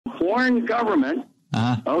foreign government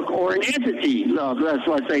or an entity,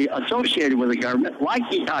 let's say, associated with a government, like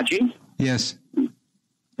Hitachi, yes,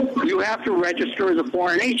 you have to register as a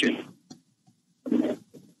foreign agent.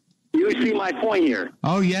 You see my point here.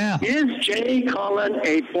 Oh, yeah. Is Jay Cullen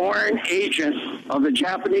a foreign agent of the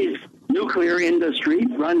Japanese nuclear industry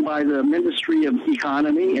run by the Ministry of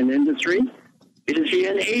Economy and Industry? Is he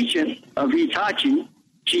an agent of Hitachi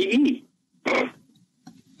GE?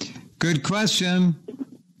 Good question.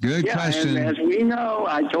 Good question. And as we know,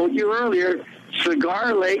 I told you earlier,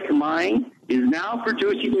 Cigar Lake Mine is now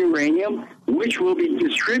producing uranium, which will be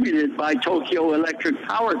distributed by Tokyo Electric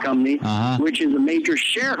Power Company, which is a major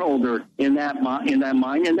shareholder in that mine.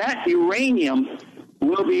 And that uranium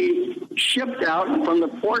will be shipped out from the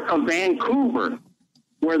port of Vancouver,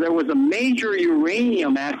 where there was a major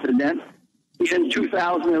uranium accident in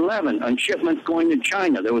 2011 on shipments going to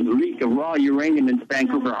China. There was a leak of raw uranium into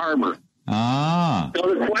Vancouver Harbor.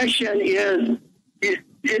 So the question is,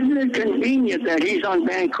 isn't it convenient that he's on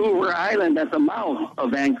Vancouver Island at the mouth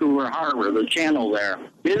of Vancouver Harbor, the channel there?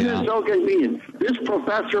 Isn't it so convenient? This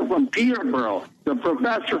professor from Peterborough, the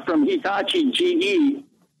professor from Hitachi GE,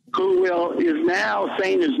 who is now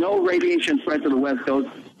saying there's no radiation threat to the West Coast,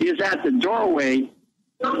 is at the doorway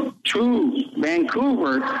to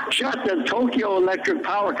Vancouver, just as Tokyo Electric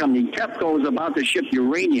Power Company, TEPCO, is about to ship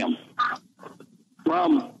uranium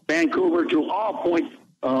from Vancouver to all points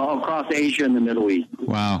across Asia and the Middle East.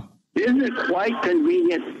 Wow. Isn't it quite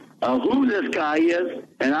convenient who this guy is?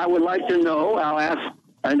 And I would like to know, I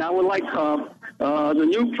would like the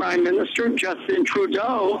new Prime Minister, Justin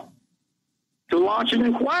Trudeau, to launch an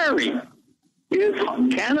inquiry. Is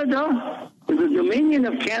the Dominion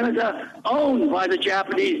of Canada owned by the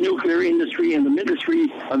Japanese nuclear industry and the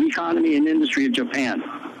Ministry of Economy and Industry of Japan?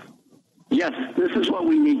 Yes, this is what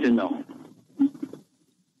we need to know.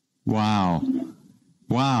 Wow.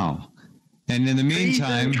 And in the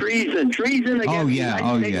meantime... Treason against the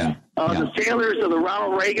United States. The sailors of the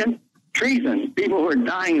Ronald Reagan, treason. People who are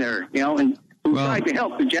dying there, and who tried to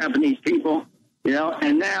help the Japanese people,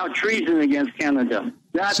 and now treason against Canada.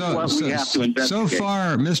 That's what we have to investigate. So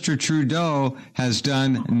far, Mr. Trudeau has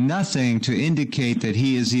done nothing to indicate that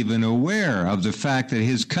he is even aware of the fact that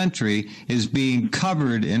his country is being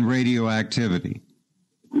covered in radioactivity.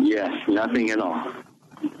 Yes, nothing at all.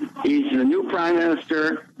 He's the new Prime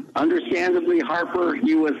Minister. Understandably, Harper,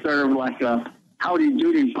 he was sort of like a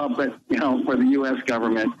howdy-doody puppet, for the U.S.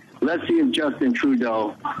 government. Let's see if Justin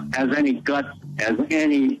Trudeau has any guts, has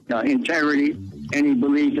any integrity, any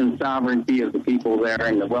belief in sovereignty of the people there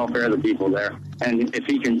and the welfare of the people there. And if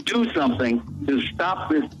he can do something to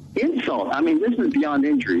stop this insult. I mean, this is beyond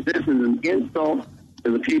injury. This is an insult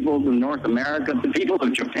to the people of North America, the people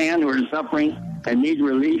of Japan who are suffering and need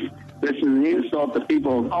relief. This is an insult to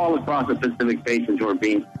people all across the Pacific Basin who are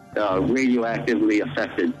being radioactively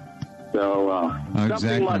affected. So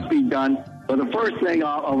something must be done. But the first thing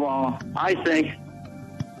of all, I think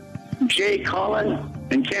Jay Cullen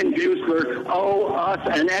and Ken Buechler owe us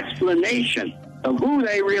an explanation of who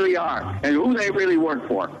they really are and who they really work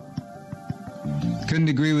for. Couldn't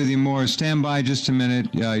agree with you more. Stand by just a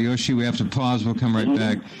minute. Yoshi, we have to pause. We'll come right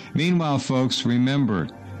back. Meanwhile, folks, remember,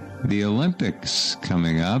 the Olympics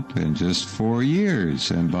coming up in just 4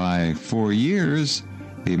 years. And by 4 years,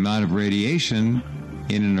 the amount of radiation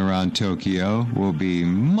in and around Tokyo will be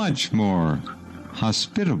much more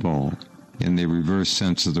hospitable, in the reverse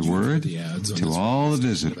sense of the word, to all the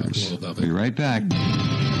visitors. Be right back.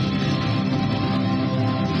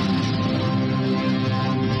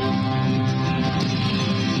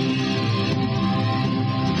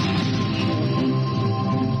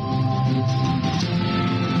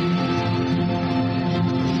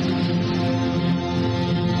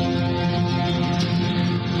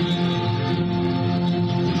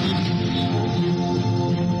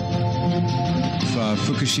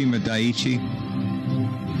 Fukushima Daiichi.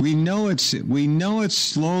 We know it's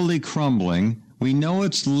slowly crumbling. We know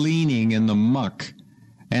it's leaning in the muck.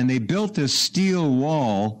 And they built this steel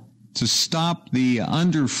wall to stop the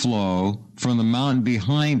underflow from the mountain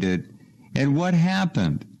behind it. And what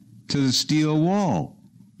happened to the steel wall?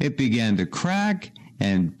 It began to crack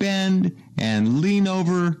and bend and lean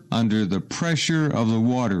over under the pressure of the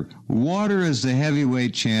water. Water is the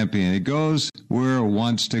heavyweight champion. It goes where it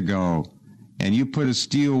wants to go. And you put a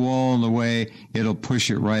steel wall in the way, it'll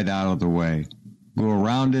push it right out of the way. Go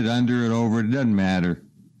around it, under it, over it, doesn't matter.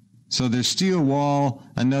 So the steel wall,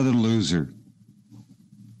 another loser.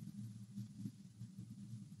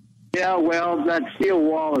 Yeah, well, that steel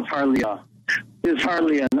wall is hardly like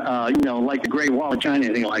the Great Wall of China,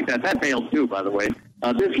 anything like that. That failed too, by the way.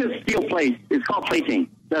 This is steel plate. It's called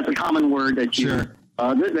plating. That's a common word that you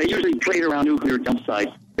They usually trade around nuclear dump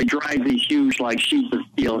sites. They drive these huge, like, sheets of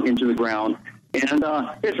steel into the ground. And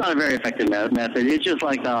it's not a very effective method. It's just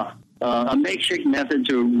like a makeshift method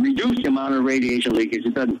to reduce the amount of radiation leakage.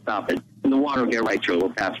 It doesn't stop it. And the water will get right through it. It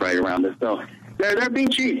will pass right around it. So they're being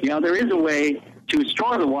cheap. There is a way to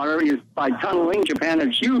store the water is by tunneling. Japan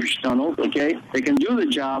has huge tunnels, okay? They can do the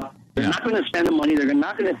job. They're not going to spend the money. They're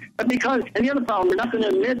not going to, but because, and the other problem, they're not going to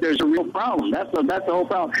admit there's a real problem. That's the whole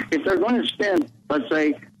problem. If they're going to spend, let's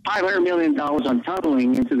say, $500 million on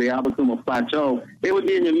tunneling into the Abukuma Plateau, it would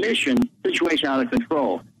be an emission situation out of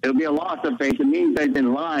control. It would be a loss of faith. It means they've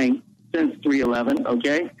been lying since 3/11,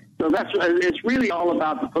 okay? So it's really all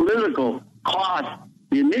about the political cost,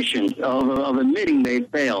 the emissions of admitting they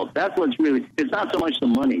failed. That's what's really, it's not so much the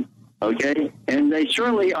money. Okay, and they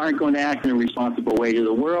certainly aren't going to act in a responsible way to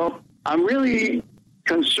the world. I'm really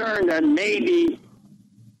concerned that maybe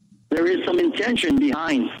there is some intention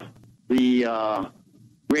behind the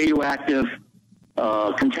radioactive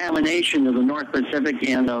contamination of the North Pacific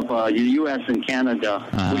and of the U.S. and Canada,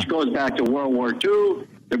 which goes back to World War II.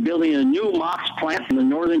 They're building a new MOX plant in the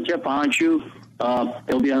northern tip of Honshu.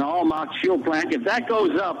 It'll be an all-MOX fuel plant. If that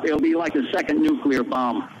goes up, it'll be like the second nuclear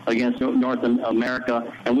bomb against North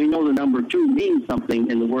America. And we know the number 2 means something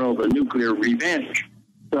in the world of nuclear revenge.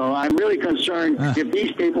 So I'm really concerned if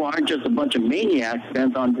these people aren't just a bunch of maniacs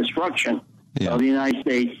bent on destruction of the United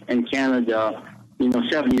States and Canada,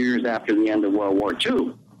 7 years after the end of World War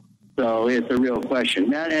II. So it's a real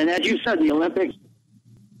question. And as you said, the Olympics,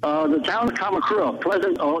 the town of Kamakura, a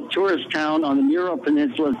pleasant tourist town on the Muro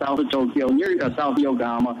Peninsula south of Tokyo, near south of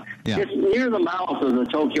Yokohama. Yeah. It's near the mouth of the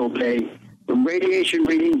Tokyo Bay. The radiation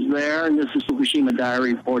readings there, and this is Fukushima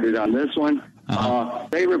Diary reported on this one.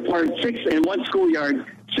 They reported in one schoolyard,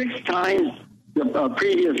 6 times the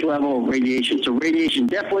previous level of radiation. So radiation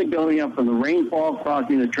definitely building up from the rainfall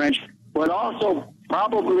crossing the trench, but also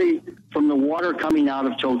probably from the water coming out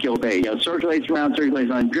of Tokyo Bay. Circulates around,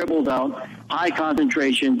 dribbles out, high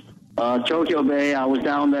concentration. Tokyo Bay, I was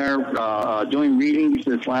down there doing readings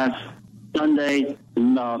this last Sunday,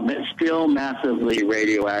 still massively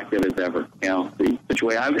radioactive as ever. The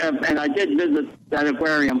situation. And I did visit that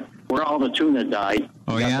aquarium where all the tuna died.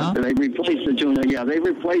 Oh, yeah? They replaced the tuna. Yeah, they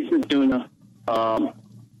replaced the tuna. But,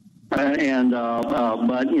 I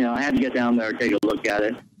had to get down there and take a look at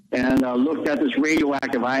it. And looked at this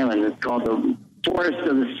radioactive island. It's called the Forest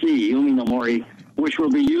of the Sea, Umi no Mori, which will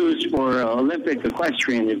be used for Olympic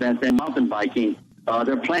equestrian events and mountain biking.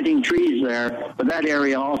 They're planting trees there, but that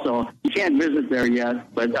area also, you can't visit there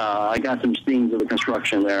yet, but I got some scenes of the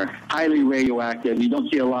construction there. Highly radioactive. You don't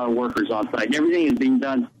see a lot of workers on site. Everything is being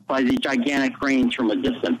done by these gigantic cranes from a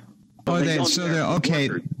distance.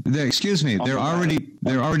 Excuse me. They're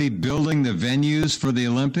already building the venues for the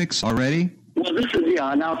Olympics already? Well, this is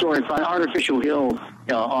an outdoor. It's an artificial hill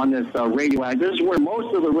on this radioactive. This is where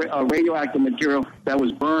most of the radioactive material that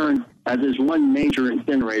was burned at this one major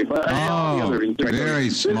incinerator. But all the other incinerators. Very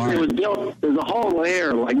smart. It was built. There's a whole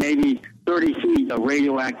layer, like maybe 30 feet of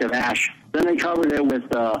radioactive ash. Then they covered it with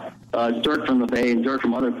dirt from the bay and dirt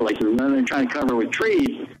from other places. And then they're trying to cover it with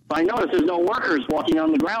trees. But I noticed there's no workers walking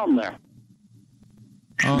on the ground there.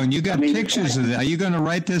 Oh, and you got pictures of that. Are you going to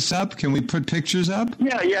write this up? Can we put pictures up?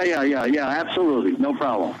 Yeah, absolutely. No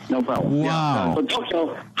problem. Wow. So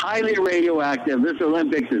Tokyo, highly radioactive. This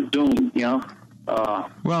Olympics is doomed, the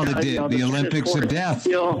Olympics of death.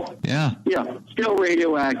 Still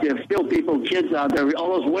radioactive. Still kids out there,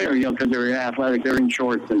 all those wear, because they're athletic, they're in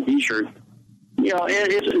shorts and T-shirts. These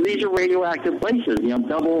are radioactive places,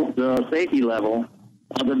 double the safety level.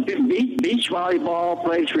 The beach volleyball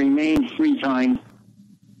place remains 3 times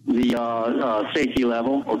the safety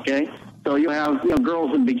level, okay? So you have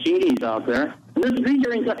girls in bikinis out there. And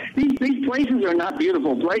these places are not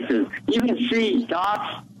beautiful places. You can see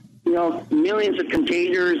docks, millions of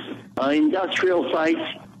containers, industrial sites,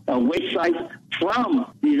 waste sites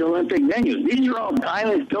from these Olympic venues. These are all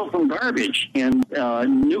islands built from garbage and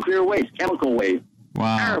nuclear waste, chemical waste.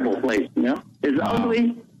 Wow. Terrible place, It's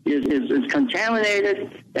ugly, is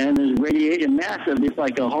contaminated, and there's radiation massive. It's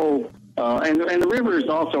like a whole... and the rivers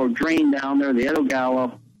also drain down there. The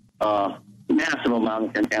Edogawa, massive amount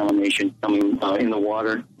of contamination coming in the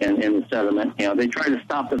water and in the sediment. They try to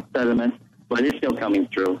stop the sediment, but it's still coming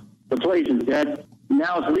through. The place is dead.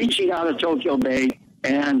 Now it's leaching out of Tokyo Bay,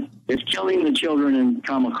 and it's killing the children in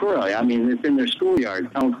Kamakura. I mean, it's in their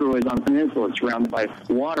schoolyard. Kamakura is on the peninsula. It's surrounded by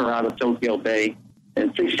water out of Tokyo Bay,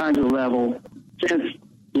 and 6 times the level since,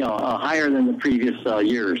 higher than the previous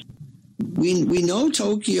years. we know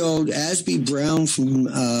Tokyo, Asby Brown from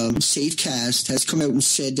Safecast has come out and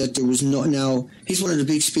said that there was no, now he's one of the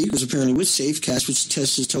big speakers apparently with Safecast, which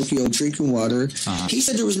tests Tokyo drinking water. He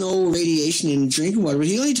said there was no radiation in drinking water, but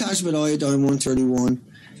he only talks about iodine-131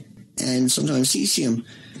 and sometimes cesium.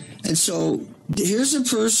 And so here's a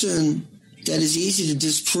person that is easy to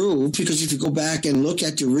disprove, because if you go back and look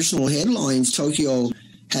at the original headlines, Tokyo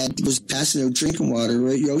was passing out drinking water,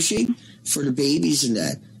 right, Yoshi, for the babies and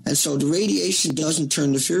that. And so the radiation doesn't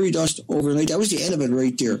turn to fairy dust overnight. That was the end of it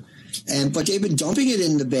right there. But they've been dumping it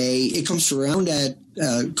in the bay. It comes around that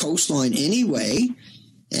coastline anyway.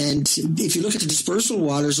 And if you look at the dispersal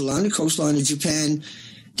waters along the coastline of Japan,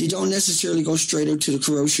 they don't necessarily go straight out to the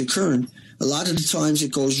Kuroshio Current. A lot of the times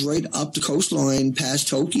it goes right up the coastline past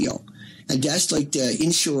Tokyo. And that's like the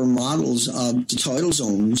inshore models of the tidal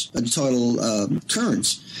zones, the tidal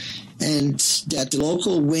currents. And that the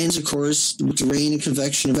local winds, of course, with the rain and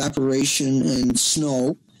convection, evaporation, and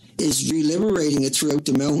snow, is reliberating it throughout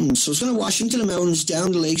the mountains. So it's going to wash into the mountains,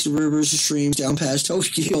 down the lakes, the rivers, the streams, down past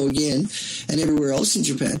Tokyo again, and everywhere else in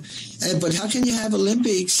Japan. But how can you have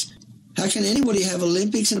Olympics? How can anybody have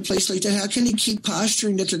Olympics in a place like that? How can they keep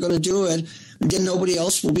posturing that they're going to do it, and then nobody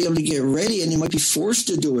else will be able to get ready, and they might be forced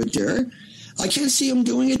to do it there? I can't see them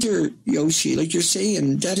doing it there, Yoshi, like you're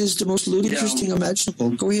saying. That is the most ludicrous thing imaginable.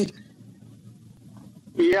 Go ahead.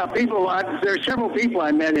 Yeah, there are several people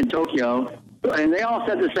I met in Tokyo, and they all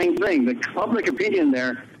said the same thing. The public opinion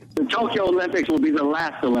there, the Tokyo Olympics will be the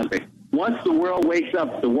last Olympics. Once the world wakes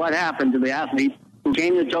up to what happened to the athletes who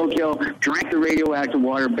came to Tokyo, drank the radioactive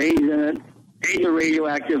water, bathed in it, ate the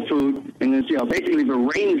radioactive food, and then, basically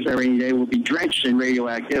the rain there any day will be drenched in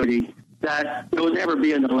radioactivity, that there will never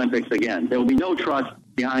be an Olympics again. There will be no trust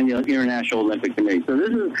behind the International Olympic Committee. So this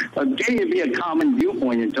is getting to be a common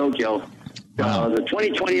viewpoint in Tokyo. The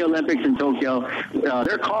 2020 Olympics in Tokyo,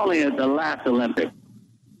 they're calling it the last Olympics.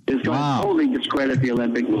 It's going to totally discredit the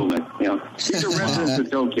Olympic movement. These are residents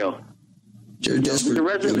of Tokyo. The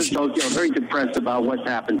residents of Tokyo are very depressed about what's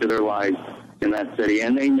happened to their lives in that city,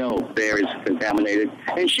 and they know there is contaminated.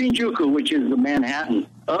 And Shinjuku, which is the Manhattan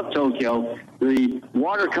of Tokyo, the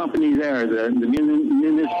water company there, the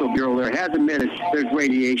municipal bureau there, has admitted there's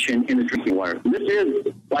radiation in the drinking water. This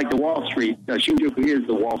is like the Wall Street. Shinjuku is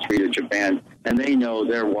the Wall Street of Japan, and they know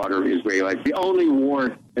their water is radioactive. The only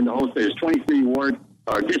ward in the whole city, there's 23 wards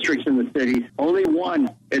or districts in the city, only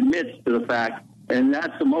one admits to the fact, and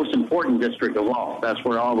that's the most important district of all. That's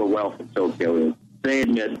where all the wealth of Tokyo is. They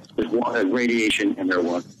admit there's radiation in their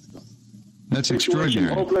water. That's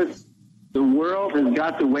extraordinary. Hopeless. The world has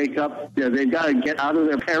got to wake up. They've got to get out of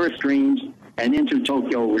their Paris dreams and into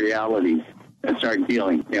Tokyo realities and start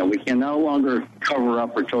dealing. We can no longer cover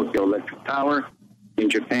up for Tokyo Electric Power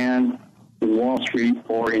in Japan, in Wall Street,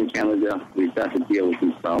 or in Canada. We've got to deal with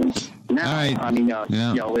these problems. Now,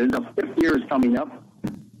 the 5th year is coming up.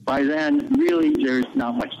 By then, really, there's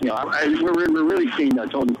not much. We're really seeing a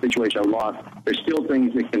total situation of loss. There's still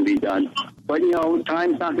things that can be done. But,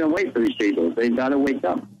 time's not going to wait for these people. They've got to wake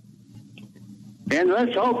up. And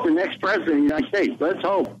let's hope the next president of the United States, let's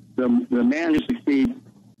hope the man who succeeds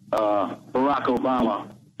Barack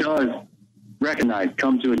Obama does recognize,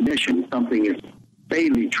 come to admission, something is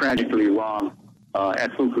fatally, tragically wrong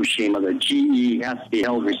at Fukushima. The GE has to be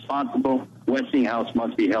held responsible. Westinghouse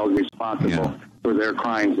must be held responsible for their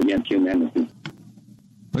crimes against humanity.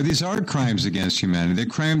 But these are crimes against humanity. They're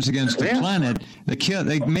crimes against the planet.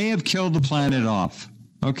 They may have killed the planet off.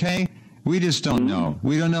 Okay? We just don't know.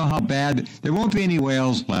 We don't know how bad. There won't be any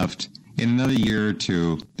whales left in another year or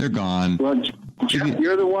two. They're gone. Well, Jeff,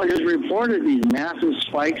 you're the one who's reported these massive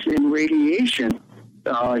spikes in radiation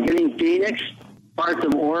hitting Phoenix, parts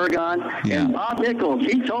of Oregon. And Bob Nichols,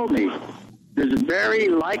 he told me there's a very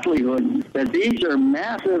likelihood that these are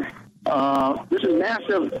massive. This is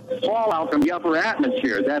massive fallout from the upper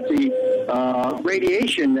atmosphere. That the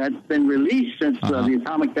radiation that's been released since the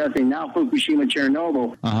atomic testing, now Fukushima,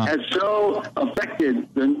 Chernobyl, has so affected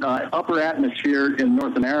the upper atmosphere in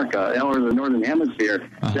North America, or the Northern Hemisphere,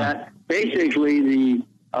 that basically the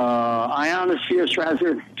ionosphere,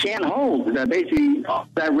 stratosphere can't hold. That basically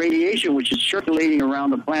that radiation, which is circulating around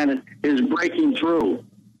the planet, is breaking through.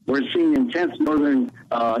 We're seeing intense northern,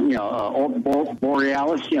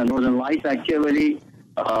 borealis, northern lights activity.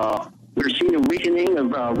 We're seeing a weakening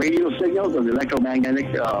of radio signals of the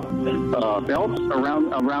electromagnetic belts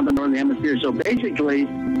around the northern hemisphere. So basically,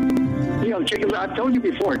 I've told you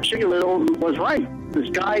before, Chicxulub was right. The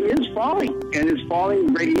sky is falling, and it's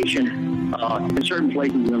falling radiation in certain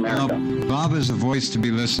places in America. Well, Bob is a voice to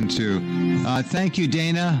be listened to. Thank you,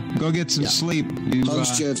 Dana. Go get some sleep.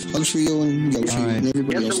 Hugs, Jeff. Hugs for you and Yoshi and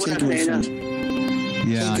everybody else. Thank you, my friend.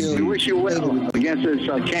 Yeah. We wish you well against this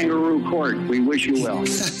kangaroo court. We wish you well.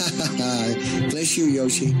 Bless you,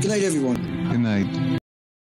 Yoshi. Good night, everyone. Good night.